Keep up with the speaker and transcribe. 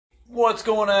What's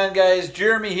going on, guys?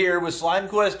 Jeremy here with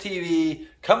SlimeQuest TV,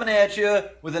 coming at you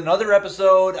with another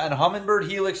episode on Humminbird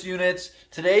Helix units.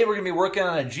 Today we're going to be working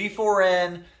on a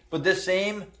G4N, but this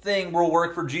same thing will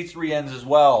work for G3Ns as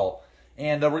well.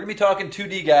 And we're going to be talking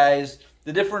 2D, guys,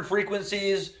 the different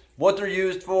frequencies, what they're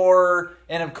used for,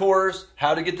 and of course,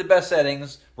 how to get the best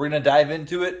settings. We're going to dive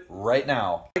into it right now.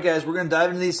 All right, guys, we're going to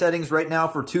dive into these settings right now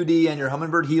for 2D and your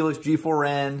Humminbird Helix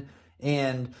G4N.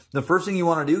 And the first thing you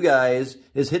want to do, guys,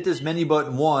 is hit this menu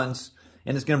button once,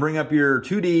 and it's going to bring up your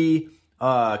 2D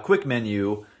quick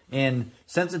menu and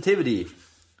sensitivity.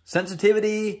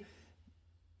 Sensitivity,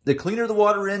 the cleaner the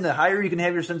water in, the higher you can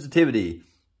have your sensitivity.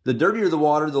 The dirtier the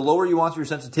water, the lower you want your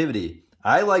sensitivity.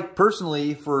 I like,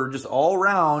 personally, for just all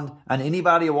around on any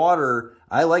body of water,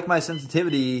 I like my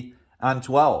sensitivity on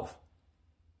 12.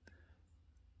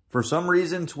 For some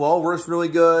reason, 12 works really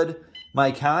good.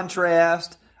 My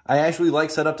contrast, I actually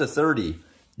like set up to 30.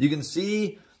 You can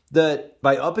see that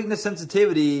by upping the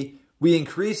sensitivity, we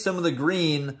increase some of the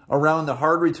green around the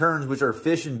hard returns, which are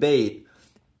fish and bait.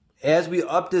 As we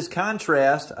up this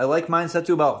contrast, I like mine set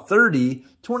to about 30,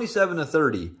 27 to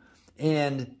 30.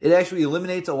 And it actually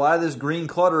eliminates a lot of this green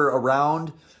clutter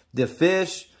around the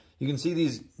fish. You can see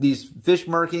these fish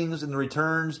markings and the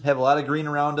returns have a lot of green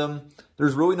around them.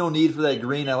 There's really no need for that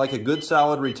green. I like a good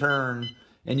solid return.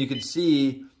 And you can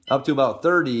see up to about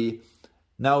 30,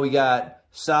 now we got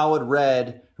solid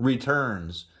red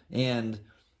returns. And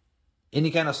any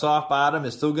kind of soft bottom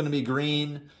is still going to be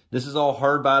green. This is all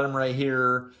hard bottom right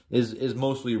here is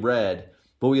mostly red.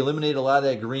 But we eliminate a lot of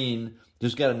that green.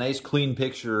 Just got a nice clean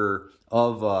picture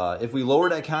of, if we lower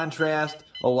that contrast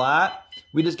a lot,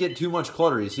 we just get too much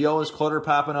clutter. You see all this clutter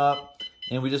popping up,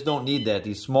 and we just don't need that.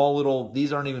 These small little,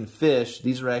 these aren't even fish.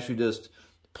 These are actually just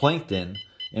plankton,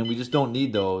 and we just don't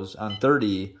need those. On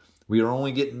 30, we are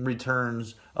only getting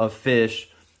returns of fish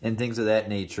and things of that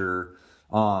nature.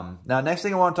 Now, next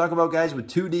thing I want to talk about, guys, with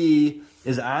 2D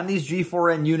is on these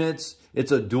G4N units,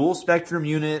 it's a dual spectrum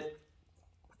unit.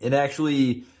 It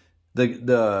actually,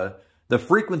 the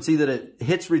frequency that it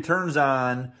hits returns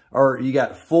on are, you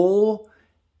got full,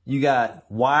 you got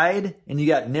wide, and you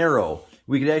got narrow.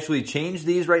 We could actually change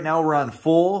these. Right now we're on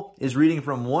full, is reading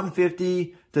from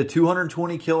 150 to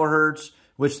 220 kilohertz,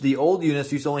 which the old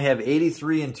units used to only have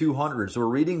 83 and 200. So we're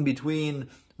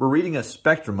reading a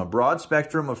spectrum, a broad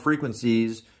spectrum of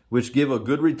frequencies, which give a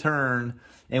good return.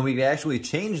 And we can actually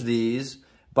change these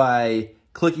by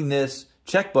clicking this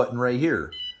check button right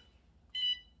here.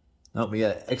 Oh, we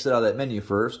got to exit out of that menu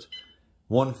first.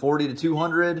 140 to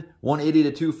 200, 180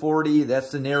 to 240, that's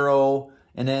the narrow.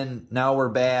 And then now we're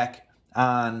back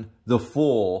on the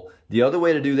full. The other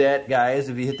way to do that, guys,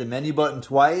 if you hit the menu button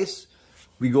twice,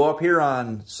 we go up here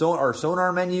on our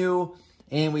sonar menu,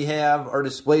 and we have our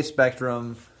display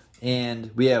spectrum,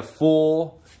 and we have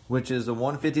full, which is the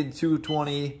 150 to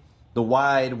 220, the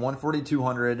wide, 140 to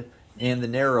 200, and the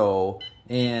narrow.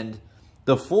 And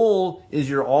the full is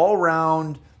your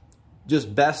all-around,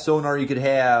 just best sonar you could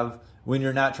have when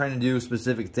you're not trying to do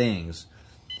specific things.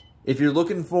 If you're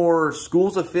looking for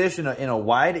schools of fish in a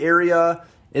wide area,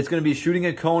 it's going to be shooting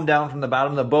a cone down from the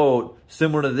bottom of the boat,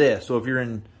 similar to this. So if you're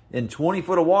in 20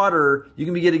 foot of water, you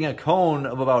can be getting a cone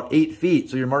of about 8 feet.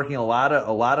 So you're marking a lot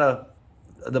of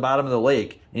the bottom of the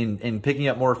lake and picking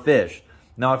up more fish.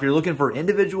 Now, if you're looking for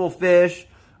individual fish,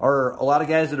 or a lot of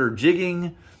guys that are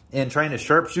jigging and trying to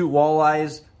sharpshoot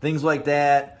walleyes, things like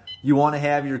that, you want to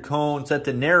have your cone set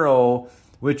to narrow,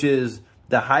 which is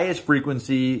the highest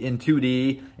frequency in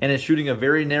 2D, and it's shooting a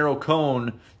very narrow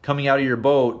cone coming out of your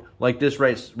boat like this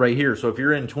right here. So if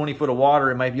you're in 20 foot of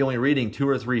water, it might be only reading 2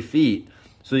 or 3 feet.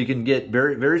 So you can get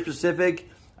very, very specific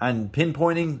on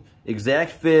pinpointing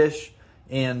exact fish,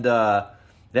 and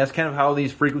that's kind of how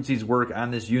these frequencies work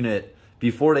on this unit.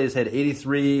 Before, they just had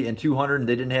 83 and 200, and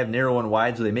they didn't have narrow and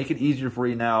wide, so they make it easier for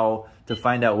you now to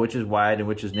find out which is wide and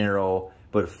which is narrow.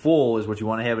 But full is what you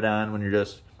want to have it on when you're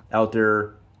just out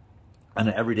there on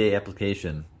an everyday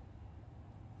application.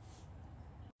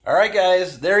 All right,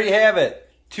 guys, there you have it.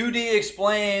 2D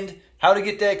explained, how to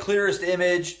get that clearest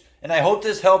image. And I hope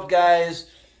this helped, guys.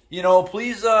 You know,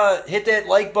 please hit that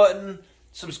like button.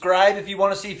 Subscribe if you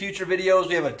want to see future videos.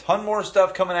 We have a ton more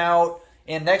stuff coming out.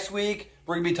 And next week,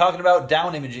 we're going to be talking about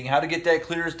down imaging, how to get that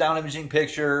clearest down imaging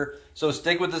picture. So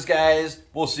stick with us, guys.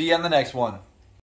 We'll see you on the next one.